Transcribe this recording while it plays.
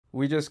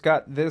we just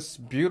got this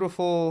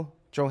beautiful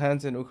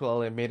Johansen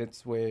ukulele. Made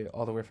its way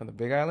all the way from the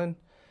Big Island.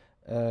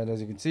 And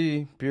as you can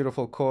see,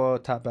 beautiful koa,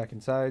 top, back,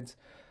 and sides.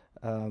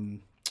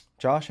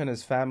 Josh and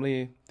his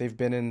family, they've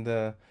been in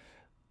the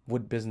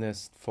wood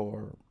business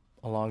for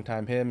a long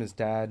time. Him, his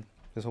dad,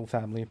 his whole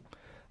family.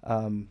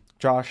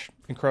 Josh,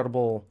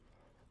 incredible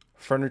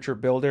furniture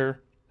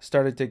builder,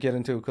 started to get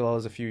into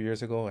ukuleles a few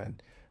years ago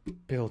and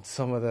built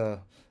some of the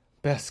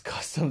best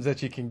customs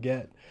that you can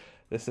get.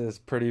 This is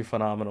pretty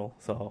phenomenal.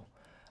 So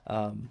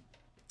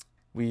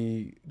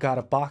we got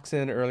a box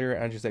in earlier.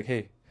 Andrew's like,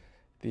 hey,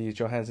 the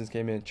Johansens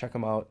came in, check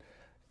them out.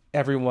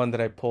 Everyone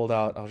that I pulled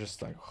out, I was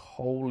just like,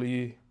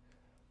 holy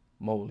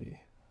moly,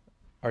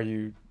 are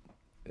we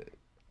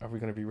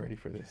going to be ready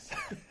for this?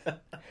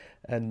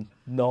 And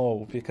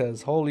no,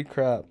 because holy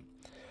crap.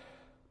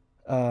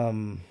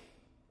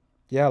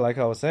 Yeah, like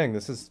I was saying,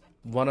 this is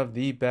one of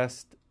the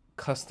best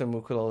custom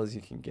ukuleles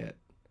you can get.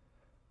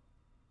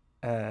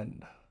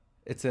 And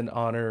it's an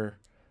honor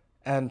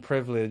and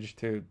privilege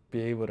to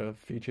be able to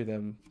feature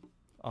them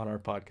on our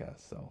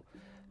podcast. So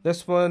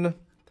this one,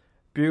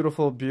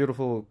 beautiful,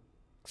 beautiful,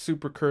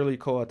 super curly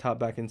koa top,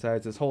 back, and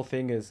sides. This whole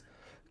thing is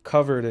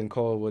covered in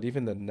koa wood,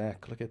 even the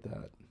neck. Look at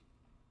that.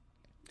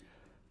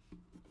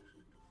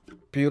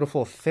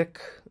 Beautiful, thick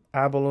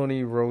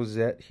abalone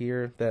rosette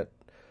here. That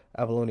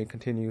abalone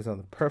continues on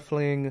the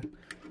purfling.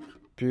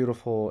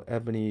 Beautiful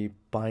ebony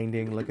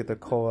binding. Look at the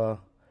koa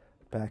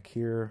back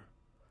here.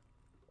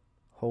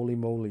 Holy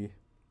moly.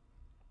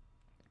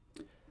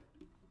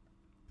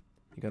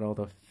 You got all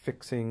the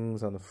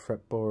fixings on the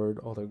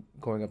fretboard, all the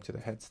going up to the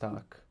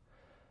headstock.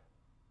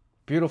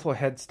 Beautiful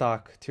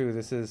headstock too.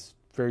 This is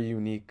very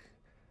unique.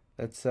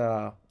 That's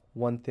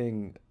one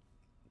thing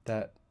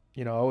that,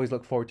 you know, I always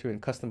look forward to in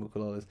custom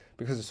ukuleles,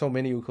 because there's so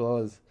many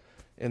ukuleles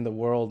in the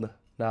world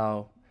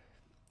now.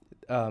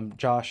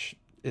 Josh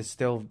is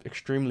still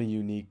extremely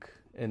unique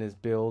in his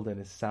build and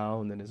his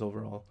sound and his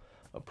overall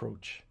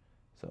approach.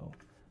 So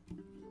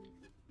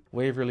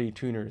Waverly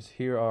tuners,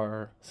 here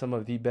are some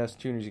of the best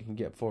tuners you can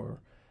get for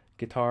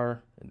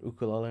guitar and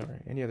ukulele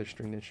or any other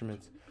stringed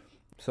instruments.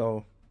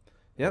 So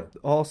yep,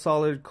 all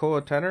solid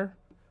koa tenor.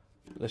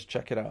 Let's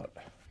check it out.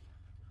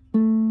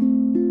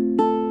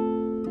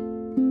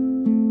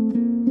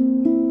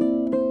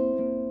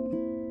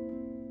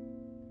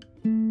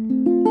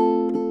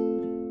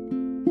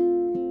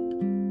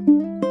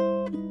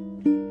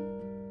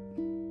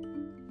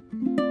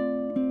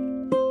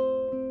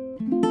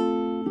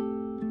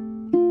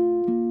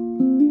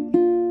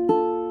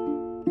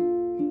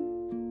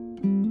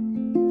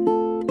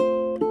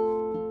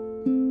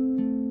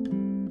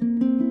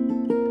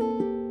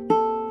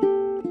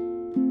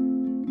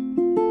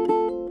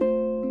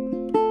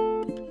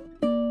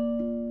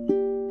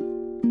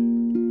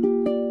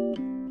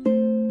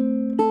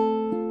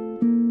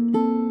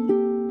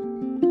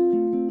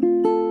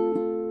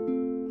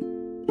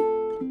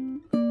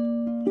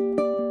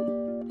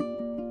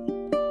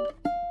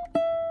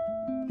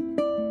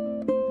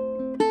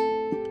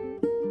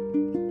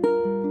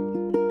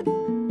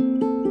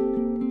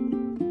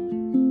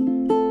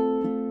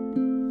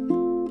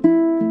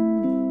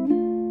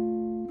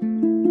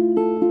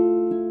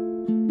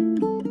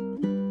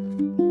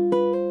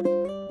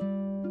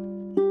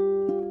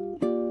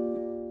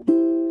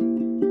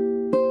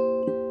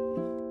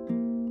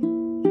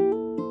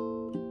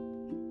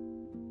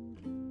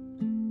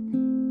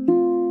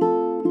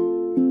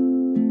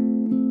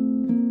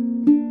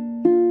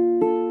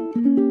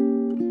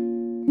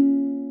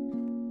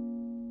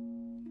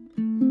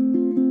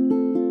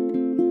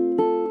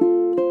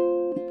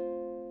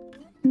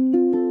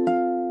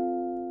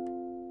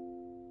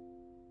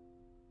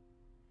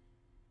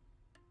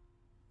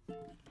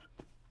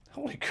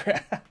 Holy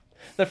crap.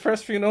 The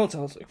first few notes, I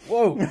was like,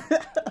 whoa. It's like,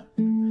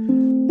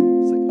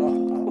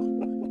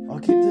 oh. I'll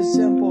keep this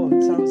simple.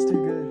 It sounds too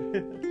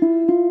good.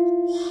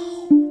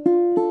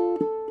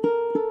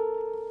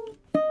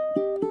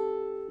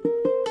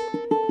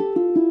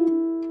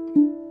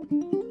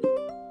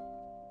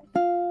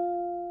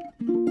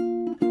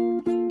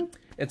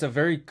 It's a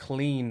very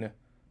clean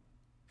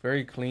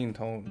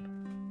tone.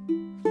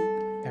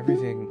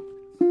 Everything.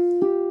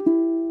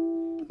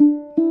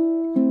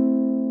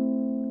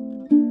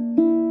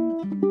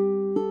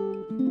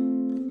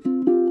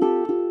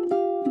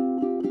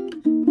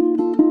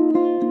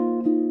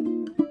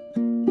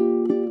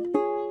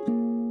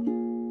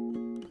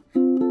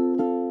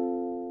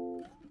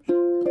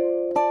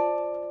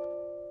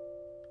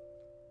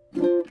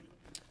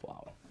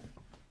 Wow.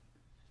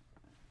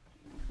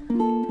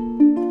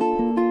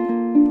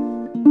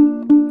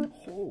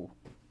 Oh,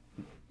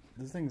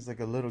 this thing is like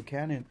a little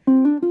cannon.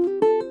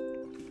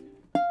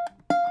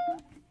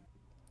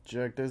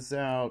 Check this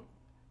out.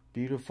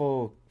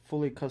 Beautiful,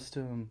 fully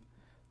custom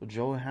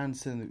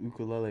Johansen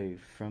ukulele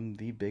from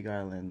the Big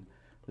Island.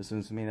 This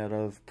one's made out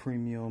of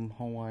premium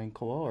Hawaiian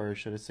koa, or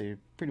should I say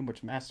pretty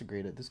much master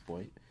grade at this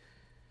point,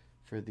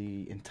 for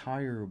the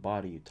entire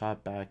body,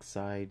 top, back,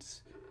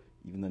 sides,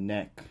 even the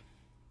neck.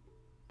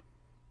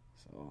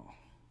 So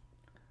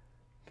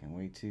can't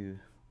wait to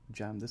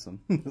jam this one.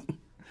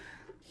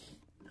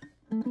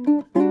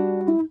 Bye.